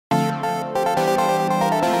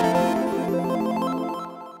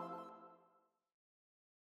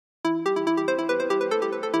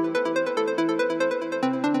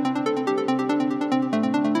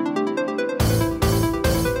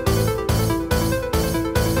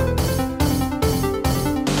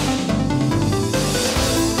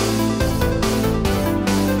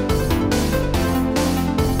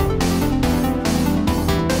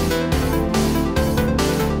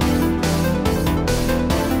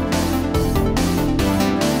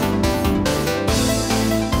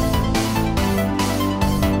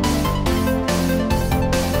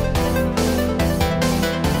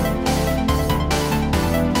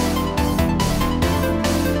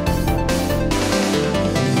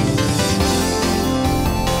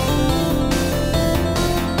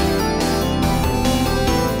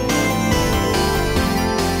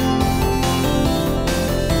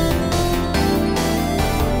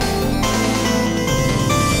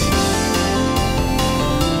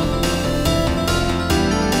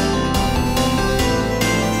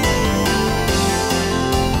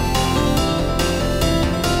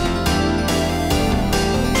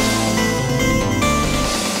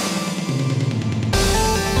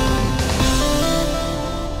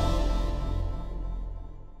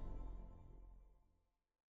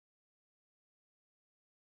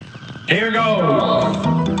Here goes!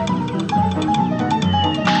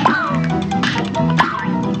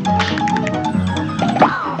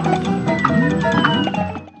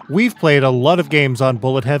 We've played a lot of games on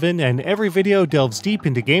Bullet Heaven, and every video delves deep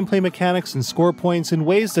into gameplay mechanics and score points in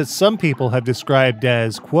ways that some people have described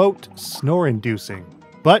as, quote, snore-inducing.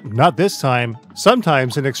 But not this time.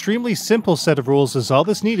 Sometimes an extremely simple set of rules is all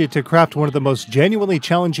that's needed to craft one of the most genuinely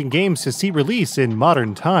challenging games to see release in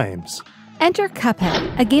modern times. Enter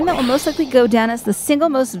Cuphead, a game that will most likely go down as the single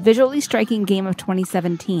most visually striking game of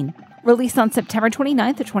 2017. Released on September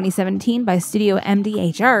 29th of 2017 by Studio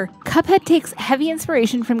MDHR, Cuphead takes heavy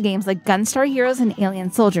inspiration from games like Gunstar Heroes and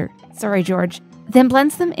Alien Soldier, sorry George, then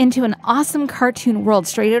blends them into an awesome cartoon world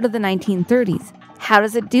straight out of the 1930s. How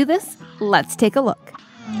does it do this? Let's take a look.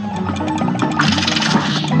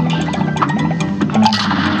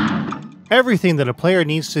 Everything that a player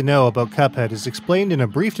needs to know about Cuphead is explained in a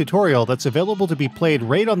brief tutorial that's available to be played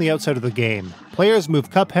right on the outside of the game. Players move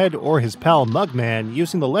Cuphead or his pal Mugman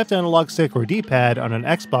using the left analog stick or D-pad on an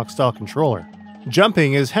Xbox-style controller.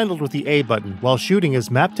 Jumping is handled with the A button, while shooting is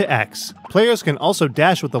mapped to X. Players can also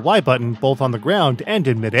dash with the Y button both on the ground and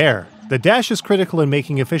in midair. The dash is critical in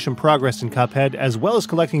making efficient progress in Cuphead, as well as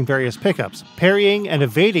collecting various pickups, parrying and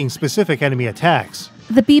evading specific enemy attacks.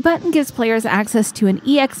 The B button gives players access to an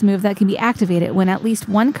EX move that can be activated when at least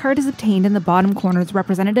one card is obtained in the bottom corner as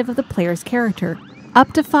representative of the player's character.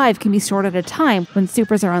 Up to 5 can be stored at a time. When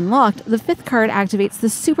supers are unlocked, the 5th card activates the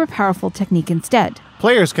super powerful technique instead.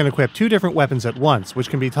 Players can equip 2 different weapons at once, which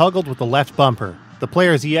can be toggled with the left bumper. The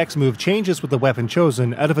player's EX move changes with the weapon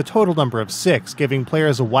chosen out of a total number of 6, giving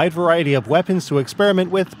players a wide variety of weapons to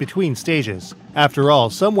experiment with between stages. After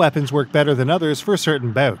all, some weapons work better than others for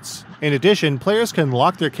certain bouts. In addition, players can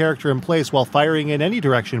lock their character in place while firing in any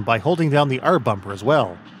direction by holding down the R bumper as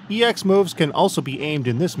well. EX moves can also be aimed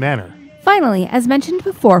in this manner. Finally, as mentioned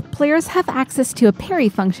before, players have access to a parry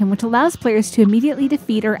function which allows players to immediately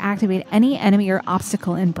defeat or activate any enemy or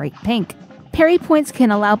obstacle in bright pink. Parry points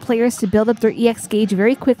can allow players to build up their EX gauge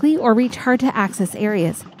very quickly or reach hard-to-access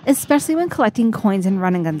areas, especially when collecting coins in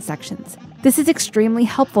run-and-gun sections. This is extremely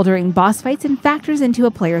helpful during boss fights and factors into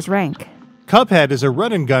a player's rank. Cuphead is a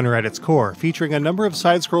run-and-gunner at its core, featuring a number of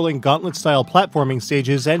side-scrolling gauntlet-style platforming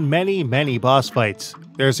stages and many boss fights.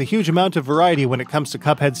 There's a huge amount of variety when it comes to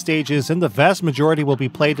Cuphead stages, and the vast majority will be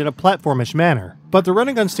played in a platformish manner. But the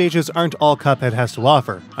run-and-gun stages aren't all Cuphead has to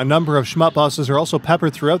offer. A number of shmup bosses are also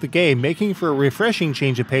peppered throughout the game, making for a refreshing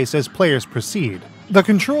change of pace as players proceed. The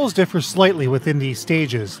controls differ slightly within these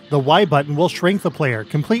stages. The Y button will shrink the player,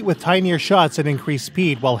 complete with tinier shots and increased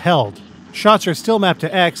speed while held. Shots are still mapped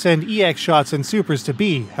to X and EX shots and supers to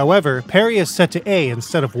B, however, parry is set to A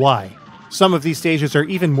instead of Y. Some of these stages are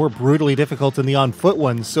even more brutally difficult than the on-foot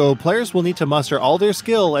ones, so players will need to muster all their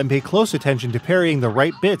skill and pay close attention to parrying the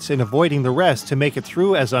right bits and avoiding the rest to make it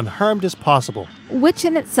through as unharmed as possible. Which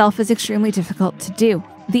in itself is extremely difficult to do.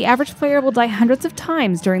 The average player will die hundreds of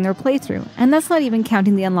times during their playthrough, and that's not even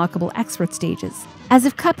counting the unlockable expert stages. As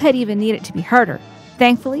if Cuphead even needed to be harder.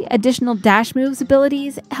 Thankfully, additional dash moves,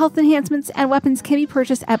 abilities, health enhancements, and weapons can be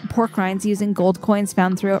purchased at pork rinds using gold coins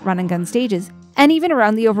found throughout run-and-gun stages, and even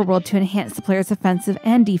around the overworld to enhance the player's offensive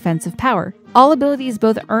and defensive power. All abilities,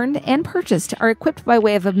 both earned and purchased, are equipped by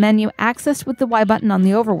way of a menu accessed with the Y button on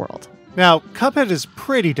the overworld. Now, Cuphead is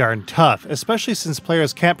pretty darn tough, especially since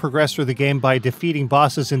players can't progress through the game by defeating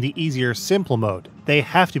bosses in the easier simple mode. They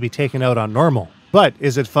have to be taken out on normal. But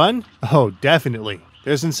is it fun? Oh, definitely.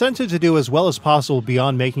 There's incentive to do as well as possible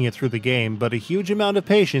beyond making it through the game, but a huge amount of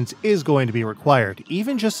patience is going to be required,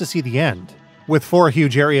 even just to see the end. With 4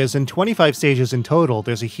 huge areas and 25 stages in total,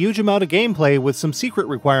 there's a huge amount of gameplay with some secret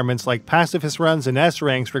requirements like pacifist runs and S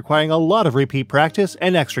ranks requiring a lot of repeat practice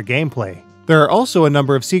and extra gameplay. There are also a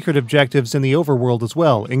number of secret objectives in the overworld as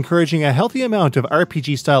well, encouraging a healthy amount of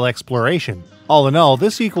RPG-style exploration. All in all,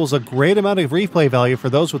 this equals a great amount of replay value for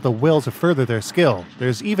those with the will to further their skill.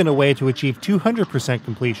 There's even a way to achieve 200%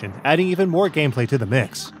 completion, adding even more gameplay to the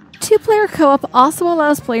mix. 2-player co-op also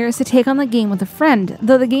allows players to take on the game with a friend,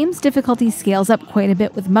 though the game's difficulty scales up quite a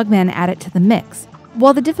bit with Mugman added to the mix.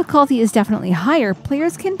 While the difficulty is definitely higher,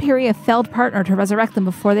 players can parry a failed partner to resurrect them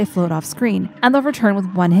before they float off screen, and they'll return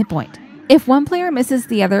with 1 hit point. If one player misses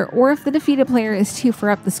the other, or if the defeated player is too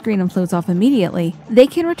far up the screen and floats off immediately, they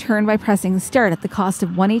can return by pressing start at the cost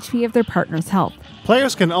of 1 HP of their partner's health.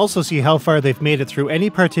 Players can also see how far they've made it through any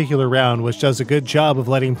particular round, which does a good job of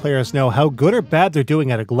letting players know how good or bad they're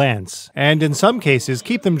doing at a glance, and in some cases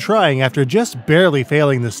keep them trying after just barely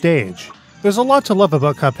failing the stage. There's a lot to love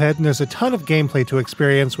about Cuphead, and there's a ton of gameplay to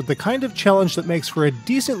experience with the kind of challenge that makes for a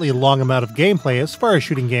decently long amount of gameplay as far as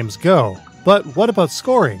shooting games go. But what about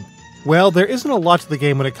scoring? Well, there isn't a lot to the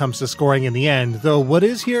game when it comes to scoring in the end, though what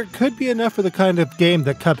is here could be enough for the kind of game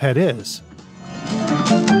that Cuphead is.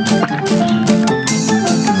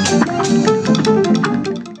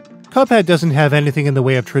 Cuphead doesn't have anything in the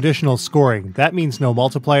way of traditional scoring. That means no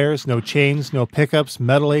multipliers, no chains, no pickups,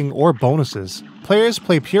 meddling, or bonuses. Players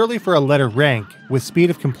play purely for a letter rank, with speed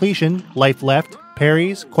of completion, life left,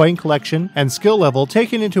 parries, coin collection, and skill level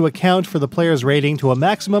taken into account for the player's rating to a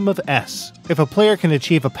maximum of S. If a player can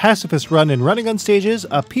achieve a pacifist run in running gun stages,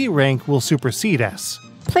 a P rank will supersede S.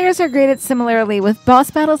 Players are graded similarly with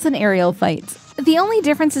boss battles and aerial fights. The only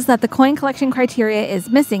difference is that the coin collection criteria is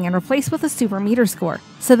missing and replaced with a super meter score,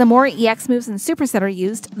 so the more EX moves and superset are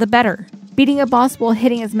used, the better. Beating a boss while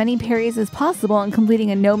hitting as many parries as possible and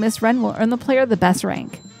completing a no-miss run will earn the player the best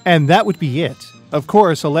rank. And that would be it. Of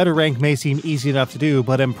course, a letter rank may seem easy enough to do,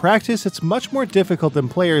 but in practice it's much more difficult than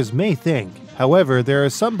players may think. However, there are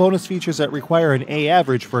some bonus features that require an A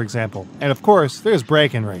average, for example, and of course, there's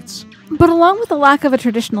bragging rights. But along with the lack of a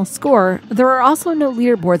traditional score, there are also no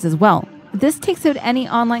leaderboards as well. This takes out any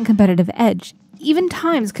online competitive edge. Even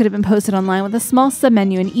times could have been posted online with a small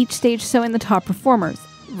submenu in each stage showing the top performers.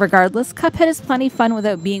 Regardless, Cuphead is plenty fun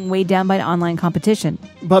without being weighed down by online competition.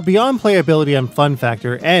 But beyond playability and fun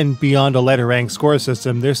factor, and beyond a letter rank score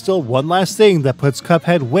system, there's still one last thing that puts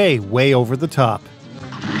Cuphead way over the top.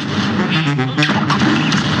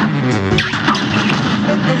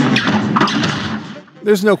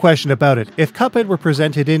 There's no question about it. If Cuphead were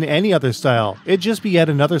presented in any other style, it'd just be yet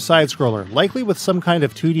another side-scroller, likely with some kind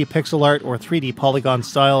of 2D pixel art or 3D polygon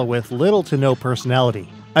style with little to no personality.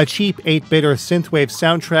 A cheap 8-bit or synthwave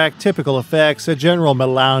soundtrack, typical effects, a general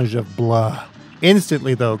melange of blah.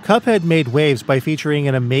 Instantly though, Cuphead made waves by featuring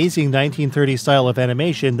an amazing 1930s style of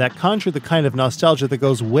animation that conjured the kind of nostalgia that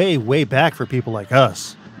goes way back for people like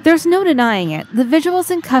us. There's no denying it, the visuals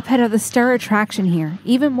in Cuphead are the star attraction here,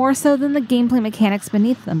 even more so than the gameplay mechanics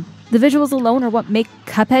beneath them. The visuals alone are what make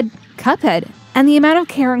Cuphead, Cuphead, and the amount of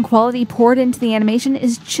care and quality poured into the animation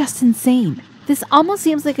is just insane. This almost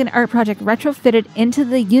seems like an art project retrofitted into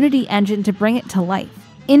the Unity engine to bring it to life.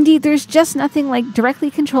 Indeed, there's just nothing like directly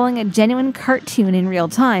controlling a genuine cartoon in real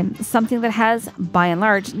time, something that has, by and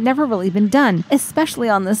large, never really been done, especially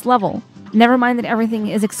on this level. Never mind that everything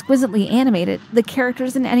is exquisitely animated, the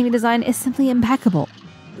characters and enemy design is simply impeccable.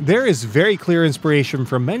 There is very clear inspiration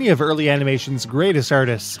from many of early animation's greatest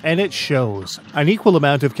artists, and it shows. An equal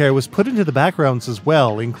amount of care was put into the backgrounds as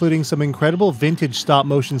well, including some incredible vintage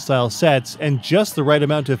stop-motion style sets and just the right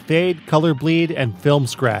amount of fade, color bleed, and film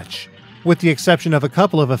scratch. With the exception of a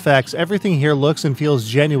couple of effects, everything here looks and feels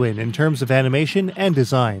genuine in terms of animation and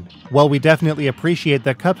design. While we definitely appreciate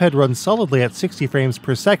that Cuphead runs solidly at 60 frames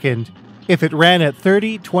per second, if it ran at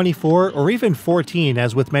 30, 24, or even 14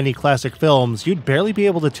 as with many classic films, you'd barely be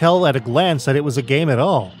able to tell at a glance that it was a game at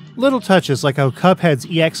all. Little touches like how Cuphead's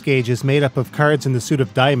EX gauge is made up of cards in the suit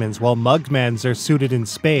of diamonds while Mugman's are suited in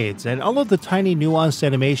spades, and all of the tiny nuanced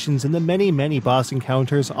animations in the many boss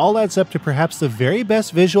encounters all adds up to perhaps the very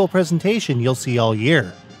best visual presentation you'll see all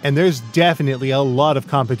year. And there's definitely a lot of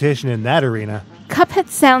competition in that arena.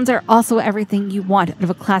 Cuphead's sounds are also everything you want out of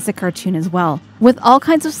a classic cartoon as well, with all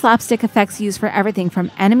kinds of slapstick effects used for everything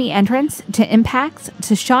from enemy entrance, to impacts,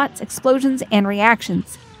 to shots, explosions, and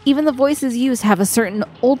reactions. Even the voices used have a certain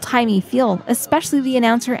old-timey feel, especially the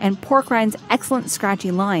announcer and Porkrind's excellent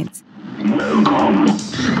scratchy lines.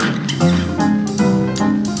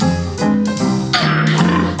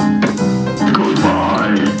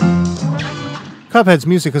 Cuphead's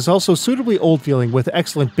music is also suitably old-feeling with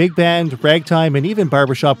excellent big band, ragtime, and even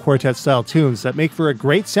barbershop quartet-style tunes that make for a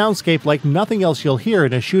great soundscape like nothing else you'll hear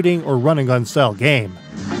in a shooting or run-and-gun-style game.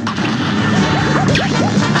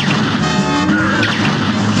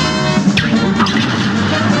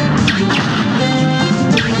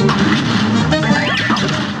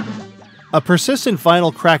 A persistent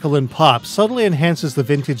vinyl crackle and pop subtly enhances the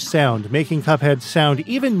vintage sound, making Cuphead sound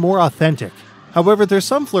even more authentic. However, there's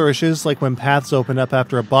some flourishes, like when paths open up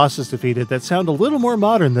after a boss is defeated, that sound a little more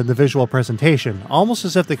modern than the visual presentation, almost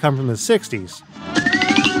as if they come from the 60s.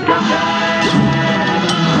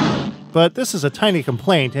 But this is a tiny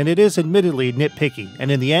complaint, and it is admittedly nitpicky, and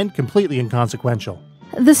in the end, completely inconsequential.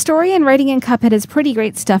 The story and writing in Cuphead is pretty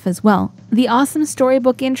great stuff as well. The awesome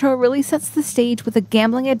storybook intro really sets the stage with a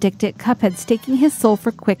gambling-addicted Cuphead staking his soul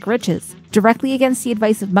for quick riches, directly against the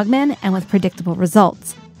advice of Mugman and with predictable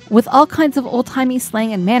results. With all kinds of old-timey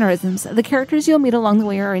slang and mannerisms, the characters you'll meet along the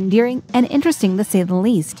way are endearing and interesting to say the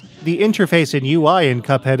least. The interface and UI in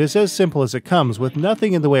Cuphead is as simple as it comes, with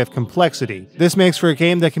nothing in the way of complexity. This makes for a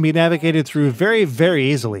game that can be navigated through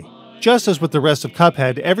very easily. Just as with the rest of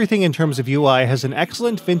Cuphead, everything in terms of UI has an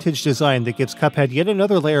excellent vintage design that gives Cuphead yet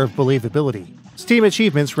another layer of believability. Steam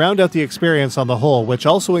achievements round out the experience on the whole, which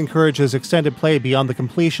also encourages extended play beyond the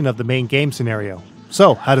completion of the main game scenario.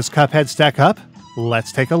 So, how does Cuphead stack up?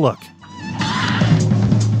 Let's take a look.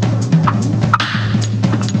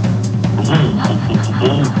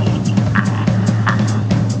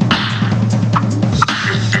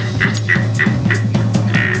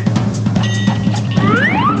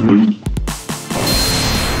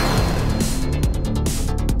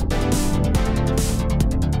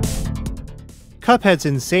 Cuphead's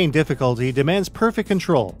insane difficulty demands perfect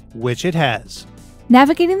control, which it has.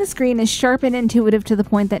 Navigating the screen is sharp and intuitive to the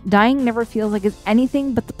point that dying never feels like it's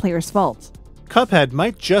anything but the player's fault. Cuphead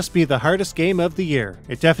might just be the hardest game of the year.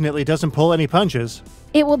 It definitely doesn't pull any punches.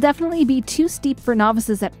 It will definitely be too steep for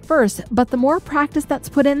novices at first, but the more practice that's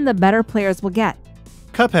put in, the better players will get.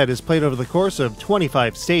 Cuphead is played over the course of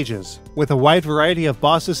 25 stages. With a wide variety of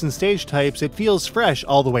bosses and stage types, it feels fresh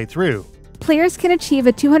all the way through. Players can achieve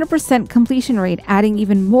a 200% completion rate, adding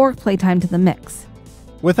even more playtime to the mix.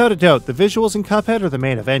 Without a doubt, the visuals in Cuphead are the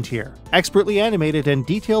main event here. Expertly animated and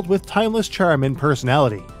detailed with timeless charm and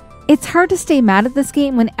personality. It's hard to stay mad at this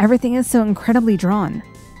game when everything is so incredibly drawn.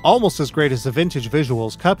 Almost as great as the vintage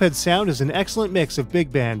visuals, Cuphead's sound is an excellent mix of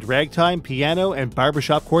big band, ragtime, piano, and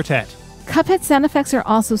barbershop quartet. Cuphead sound effects are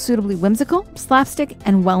also suitably whimsical, slapstick,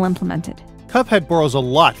 and well implemented. Cuphead borrows a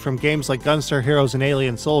lot from games like Gunstar Heroes and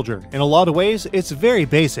Alien Soldier. In a lot of ways, it's very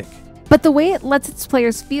basic. But the way it lets its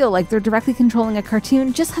players feel like they're directly controlling a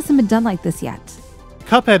cartoon just hasn't been done like this yet.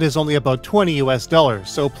 Cuphead is only about $20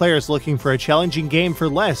 US, so players looking for a challenging game for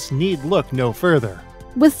less need look no further.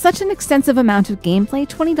 With such an extensive amount of gameplay,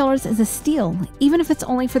 $20 is a steal, even if it's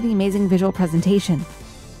only for the amazing visual presentation.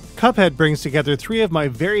 Cuphead brings together three of my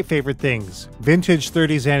very favorite things: vintage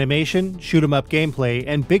 30s animation, shoot-'em-up gameplay,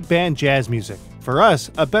 and big band jazz music. For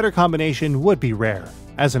us, a better combination would be rare.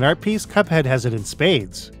 As an art piece, Cuphead has it in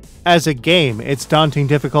spades. As a game, its daunting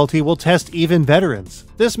difficulty will test even veterans.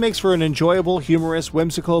 This makes for an enjoyable, humorous,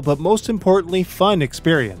 whimsical, but most importantly, fun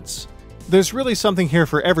experience. There's really something here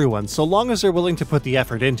for everyone, so long as they're willing to put the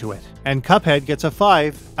effort into it. And Cuphead gets a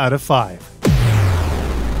 5 out of 5.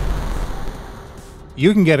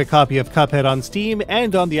 You can get a copy of Cuphead on Steam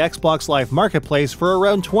and on the Xbox Live Marketplace for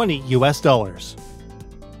around $20 US.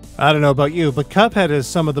 I don't know about you, but Cuphead is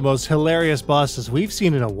some of the most hilarious bosses we've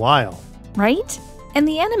seen in a while. Right? And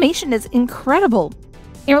the animation is incredible.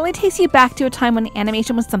 It really takes you back to a time when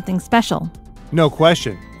animation was something special. No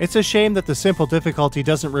question. It's a shame that the simple difficulty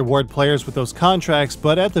doesn't reward players with those contracts,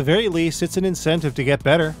 but at the very least, it's an incentive to get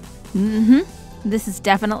better. This is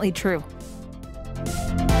definitely true.